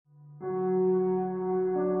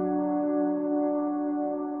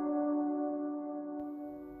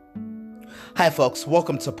Hi, folks.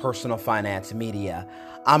 Welcome to Personal Finance Media.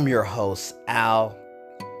 I'm your host, Al.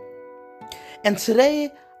 And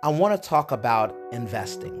today I want to talk about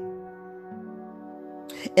investing.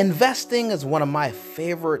 Investing is one of my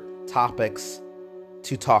favorite topics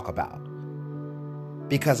to talk about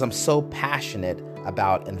because I'm so passionate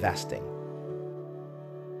about investing.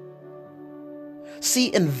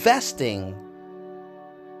 See, investing,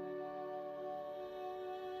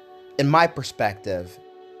 in my perspective,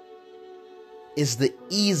 is the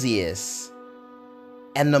easiest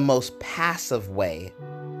and the most passive way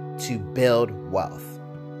to build wealth.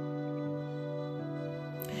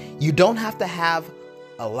 You don't have to have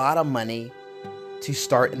a lot of money to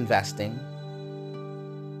start investing.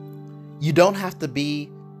 You don't have to be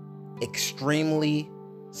extremely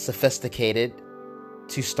sophisticated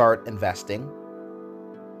to start investing.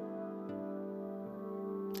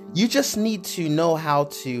 You just need to know how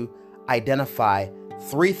to identify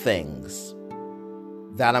three things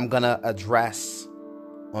that I'm going to address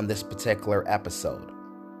on this particular episode.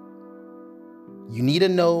 You need to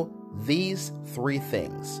know these three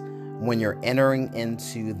things when you're entering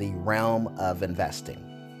into the realm of investing.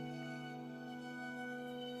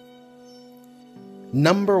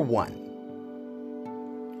 Number one,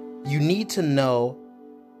 you need to know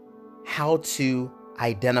how to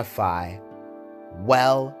identify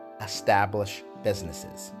well-established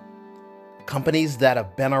businesses. Companies that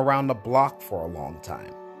have been around the block for a long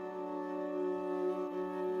time.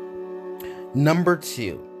 Number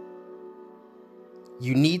two,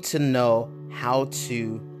 you need to know how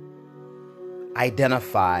to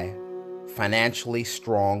identify financially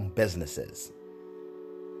strong businesses.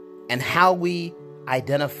 And how we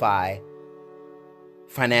identify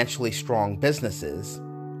financially strong businesses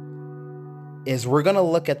is we're going to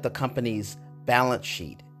look at the company's balance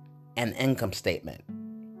sheet and income statement.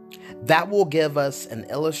 That will give us an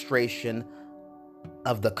illustration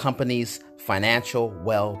of the company's financial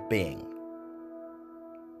well-being.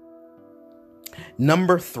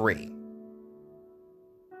 Number three,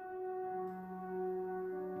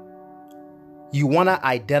 you want to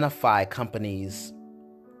identify companies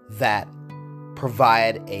that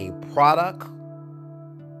provide a product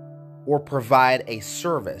or provide a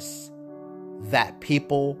service that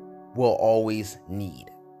people will always need.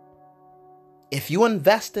 If you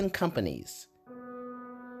invest in companies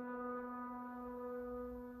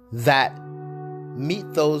that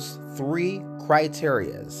meet those three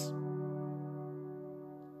criterias,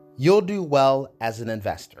 you'll do well as an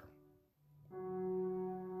investor.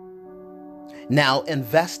 Now,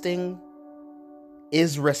 investing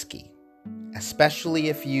is risky, especially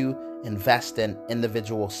if you invest in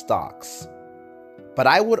individual stocks. But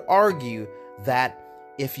I would argue that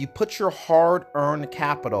if you put your hard-earned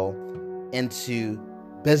capital into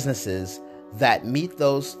businesses that meet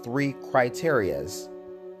those three criterias,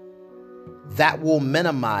 that will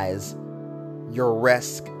minimize your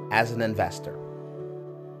risk as an investor.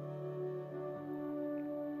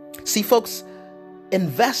 See, folks,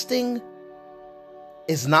 investing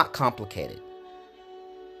is not complicated.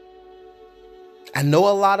 I know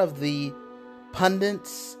a lot of the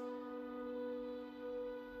pundits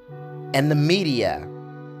and the media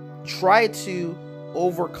try to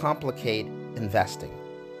overcomplicate investing.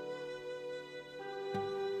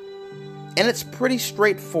 And it's pretty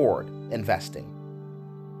straightforward, investing.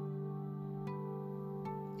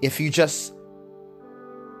 If you just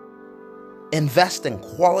invest in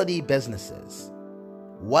quality businesses,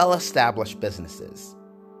 well-established businesses,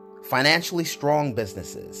 financially strong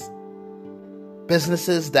businesses,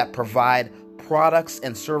 businesses that provide products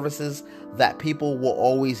and services that people will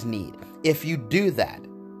always need. If you do that,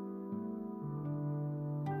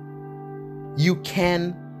 you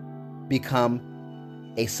can become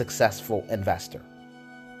a successful investor.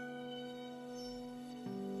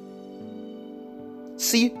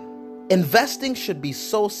 See, investing should be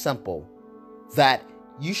so simple that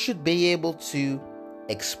you should be able to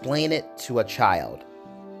explain it to a child,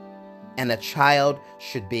 and a child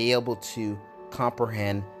should be able to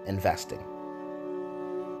comprehend investing.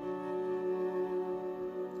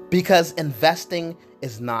 Because investing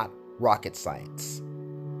is not rocket science.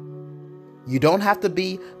 You don't have to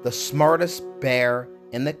be the smartest bear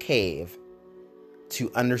in the cave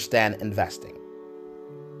to understand investing.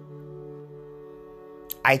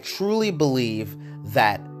 I truly believe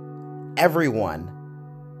that everyone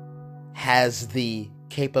has the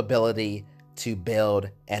capability to build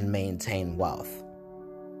and maintain wealth.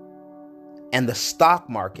 And the stock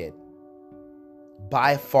market,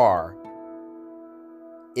 by far,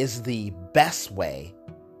 is the best way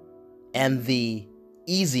and the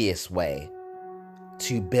easiest way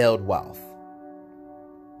to build wealth.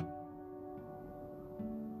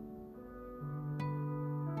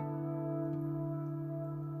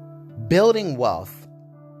 building wealth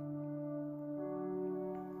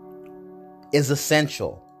is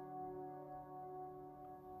essential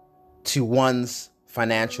to one's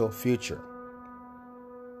financial future.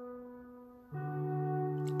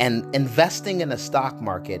 And investing in the stock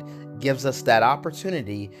market gives us that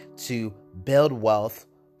opportunity to build wealth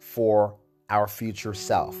for our future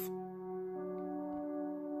self.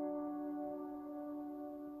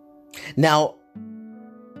 Now,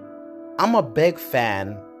 I'm a big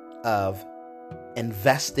fan of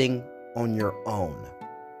investing on your own,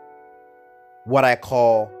 what I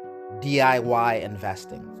call DIY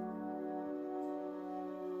investing.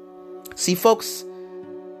 See, folks,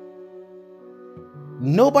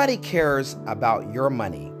 nobody cares about your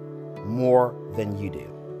money more than you do.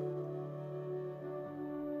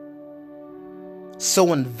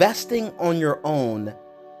 So investing on your own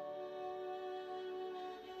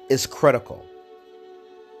is critical.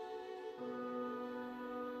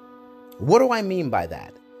 What do I mean by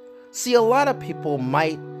that? See, a lot of people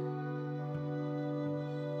might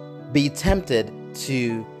be tempted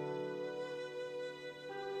to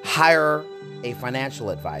hire a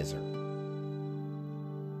financial advisor.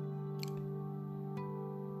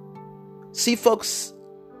 See, folks,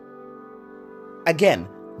 again,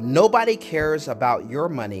 nobody cares about your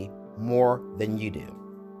money more than you do.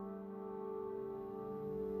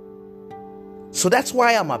 So that's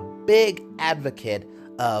why I'm a big advocate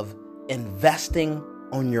of investing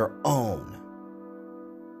on your own.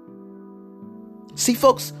 See,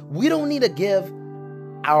 folks, we don't need to give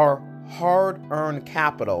our hard-earned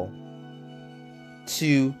capital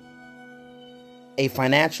to a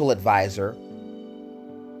financial advisor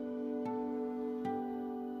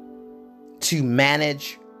to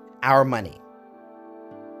manage our money.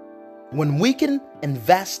 When we can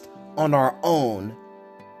invest on our own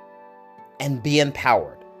and be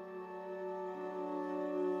empowered.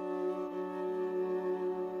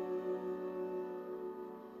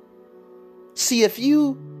 See, if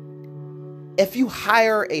you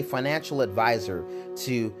hire a financial advisor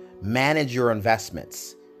to manage your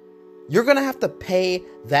investments, you're going to have to pay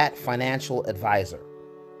that financial advisor.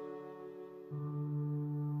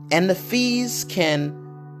 And the fees can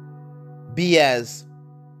be as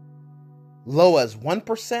low as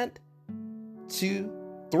 1% to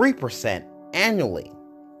 3% annually.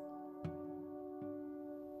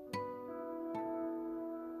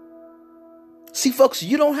 See, folks,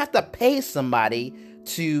 you don't have to pay somebody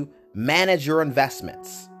to manage your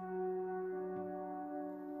investments,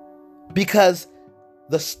 because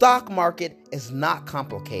the stock market is not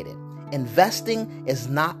complicated. Investing is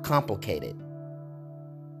not complicated.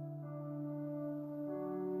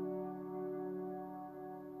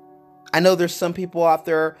 I know there's some people out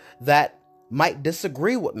there that might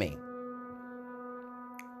disagree with me.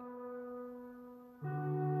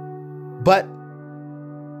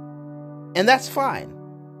 And that's fine.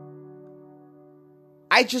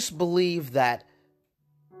 I just believe that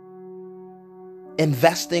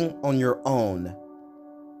investing on your own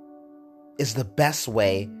is the best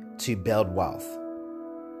way to build wealth.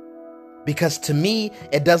 Because to me,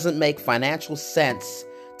 it doesn't make financial sense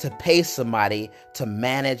to pay somebody to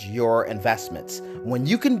manage your investments when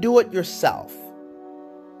you can do it yourself.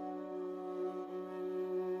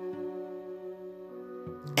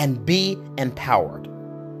 And be empowered.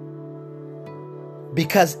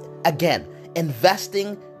 Because, again,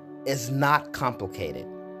 investing is not complicated.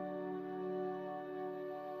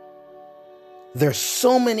 There's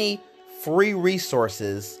so many free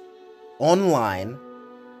resources online.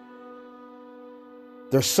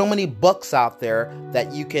 There's so many books out there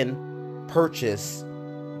that you can purchase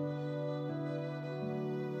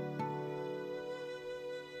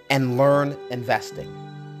and learn investing.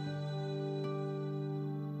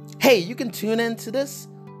 Hey, you can tune into this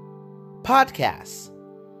podcast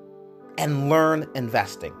and learn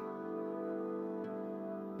investing.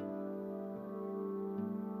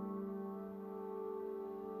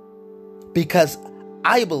 Because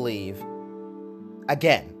I believe,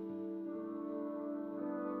 again,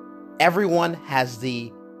 everyone has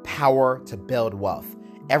the power to build wealth.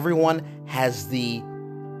 Everyone has the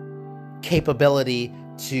capability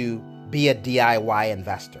to be a DIY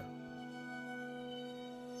investor.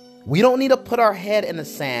 We don't need to put our head in the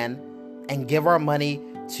sand and give our money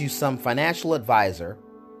to some financial advisor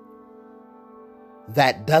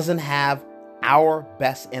that doesn't have our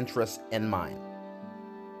best interests in mind.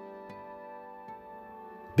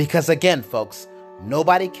 Because again, folks,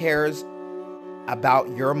 nobody cares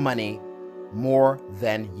about your money more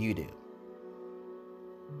than you do.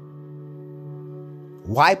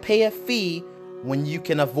 Why pay a fee when you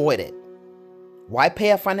can avoid it? Why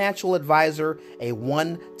pay a financial advisor a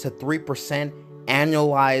 1 to 3%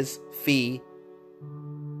 annualized fee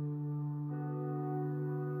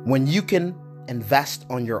when you can invest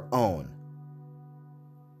on your own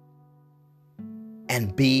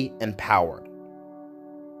and be empowered?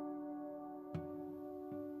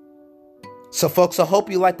 So folks, I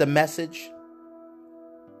hope you liked the message.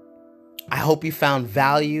 I hope you found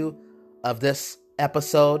value of this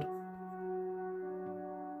episode.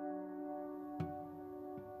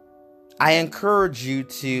 I encourage you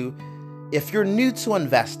to, if you're new to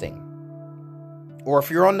investing, or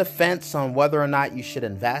if you're on the fence on whether or not you should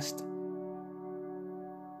invest,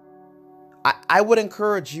 I would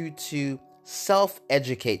encourage you to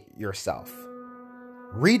self-educate yourself.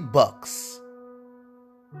 Read books.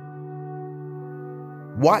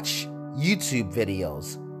 Watch YouTube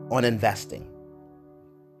videos on investing.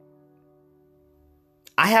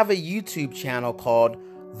 I have a YouTube channel called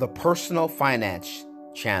The Personal Finance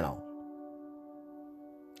Channel.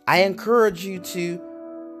 I encourage you to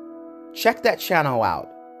check that channel out.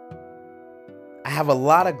 I have a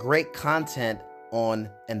lot of great content on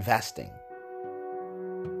investing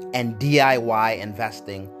and DIY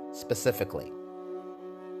investing specifically.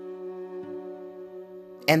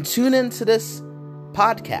 And tune into this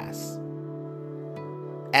podcast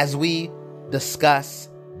as we discuss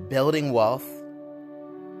building wealth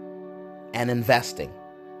and investing.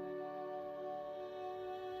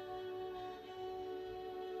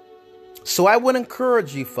 So I would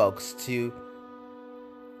encourage you folks to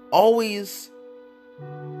always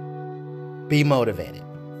be motivated.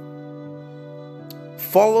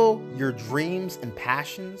 Follow your dreams and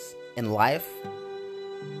passions in life.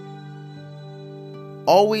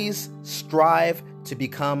 Always strive to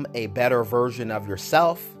become a better version of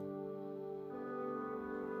yourself.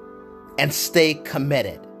 And stay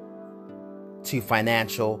committed to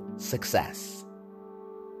financial success.